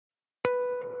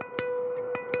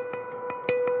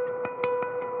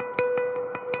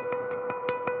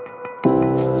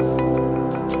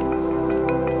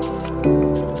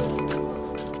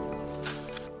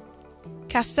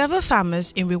Cassava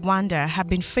farmers in Rwanda have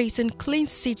been facing clean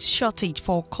seed shortage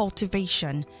for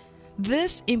cultivation.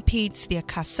 This impedes their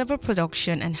cassava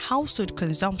production and household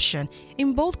consumption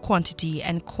in both quantity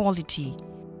and quality.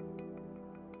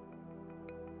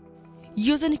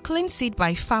 Using clean seed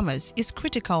by farmers is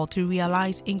critical to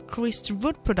realize increased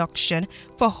root production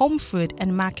for home food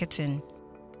and marketing.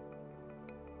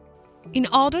 In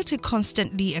order to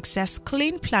constantly access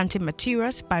clean planting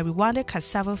materials by Rwanda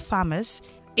cassava farmers,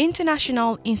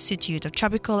 International Institute of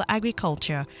Tropical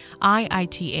Agriculture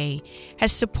 (IITA)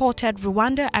 has supported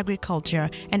Rwanda Agriculture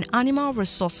and Animal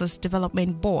Resources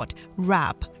Development Board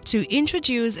 (RAB) to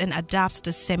introduce and adapt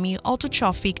the Semi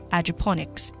Autotrophic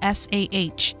Hydroponics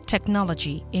 (SAH)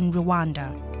 technology in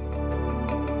Rwanda.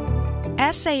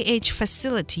 SAH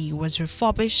facility was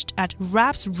refurbished at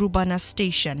RAB's Rubona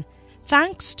station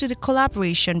thanks to the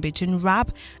collaboration between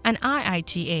RAB and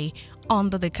IITA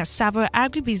under the Cassava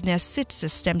Agribusiness Seed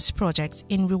Systems project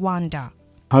in Rwanda.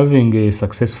 Having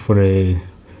successfully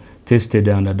tested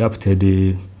and adapted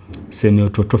the Semi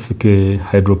Autotrophic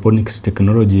Hydroponics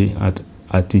technology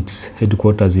at its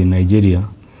headquarters in Nigeria,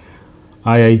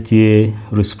 IITA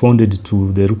responded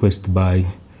to the request by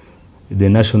the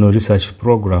National Research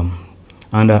Program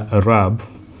under RAB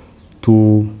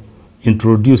to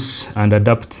introduce and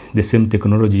adapt the same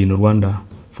technology in Rwanda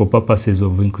for purposes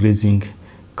of increasing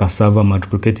cassava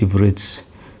multiplicative rates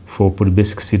for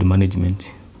poly-basic seed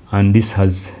management. And this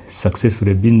has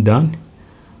successfully been done,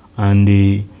 and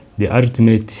the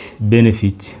ultimate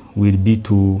benefit will be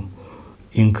to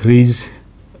increase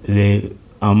the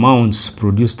amounts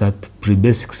produced at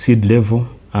pre-basic seed level,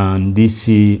 and this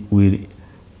will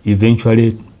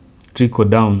eventually trickle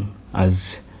down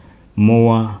as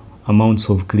more amounts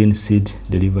of clean seed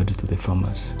delivered to the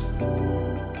farmers.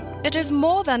 It is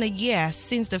more than a year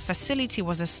since the facility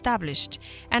was established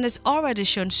and has already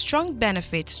shown strong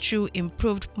benefits through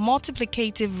improved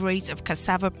multiplicative rates of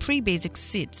cassava pre-basic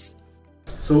seeds.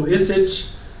 So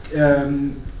SAH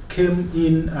came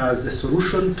in as a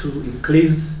solution to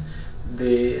increase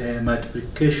the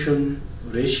multiplication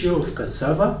ratio of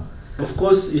cassava. Of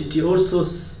course, it also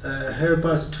helps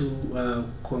us to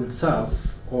conserve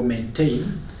or maintain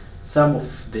some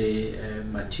of the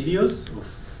materials, of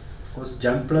course,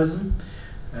 germplasm,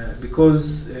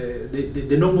 because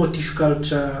the normal tissue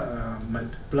culture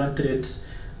plantlet,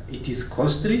 it is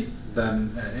costly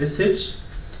than SH.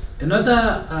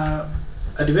 Another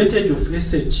advantage of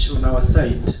SH on our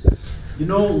side,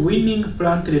 winning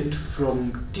plantlet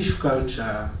from tissue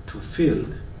culture to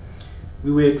field,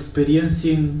 we were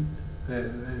experiencing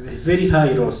a very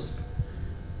high loss.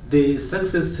 The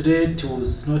success rate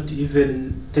was not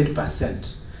even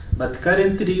 10%, but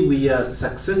currently we are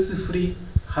successfully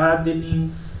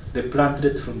hardening the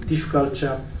plantlet from tissue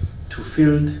culture to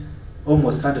field.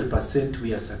 Almost 100%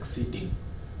 we are succeeding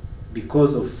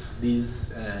because of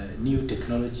this new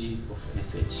technology of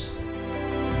SH.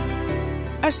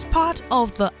 As part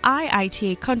of the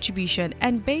IITA contribution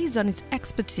and based on its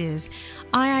expertise,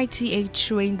 IITA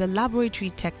trained the laboratory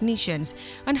technicians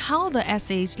on how the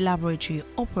SAH laboratory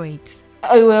operates.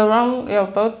 I will learn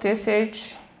about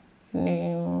SAH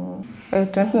in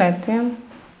 2019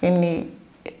 in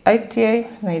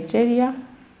IITA, Nigeria,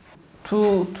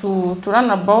 to learn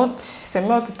about Semi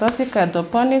Autotrophic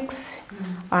Hydroponics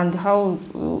and how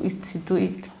it's do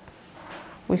it.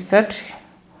 We start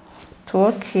to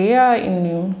work here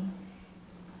in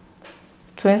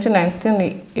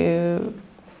 2019,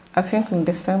 I think in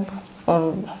December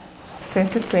or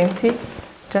 2020,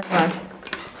 January.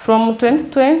 From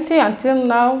 2020 until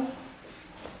now,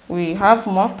 we have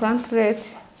more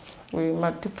plantlets. We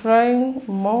multiplying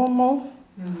more,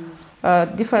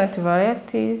 different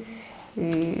varieties.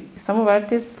 Some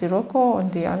varieties the local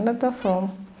and the another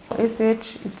from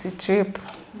SH. It's cheap.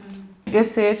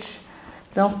 SH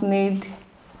don't need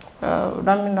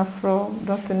laminar flow,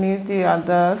 don't need the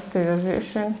other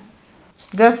sterilization.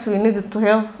 Just we need to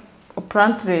have a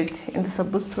plantlet in the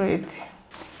substrate,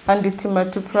 and it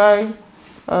multiply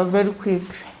very quick.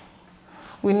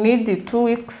 We need 2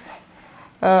 weeks,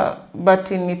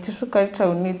 but in tissue culture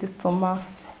we need 2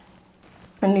 months.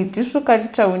 And in tissue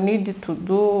culture we need to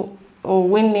do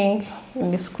weaning in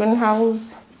the screen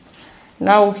house.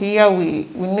 Now here we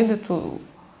need to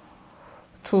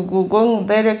go going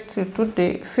direct to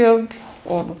the field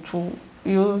or to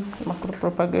use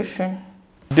macropropagation.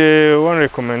 The one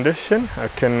recommendation I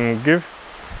can give,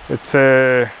 it's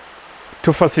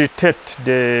to facilitate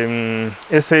the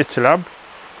SAH lab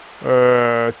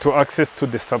to access to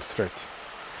the substrate.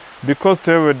 Because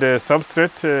with the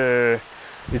substrate,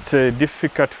 it's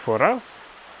difficult for us.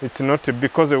 It's not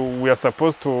because we are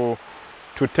supposed to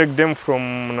take them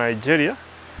from Nigeria.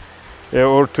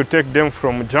 or to take them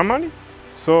from Germany.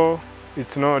 So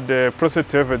it's not the process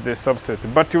to have the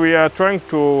substrate. But we are trying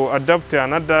to adapt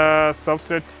another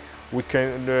substrate we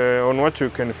can on which we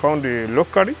can found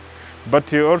locally,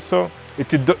 but also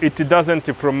it doesn't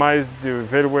promise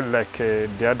very well like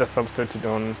the other substrate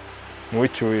on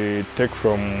which we take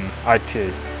from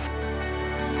IITA.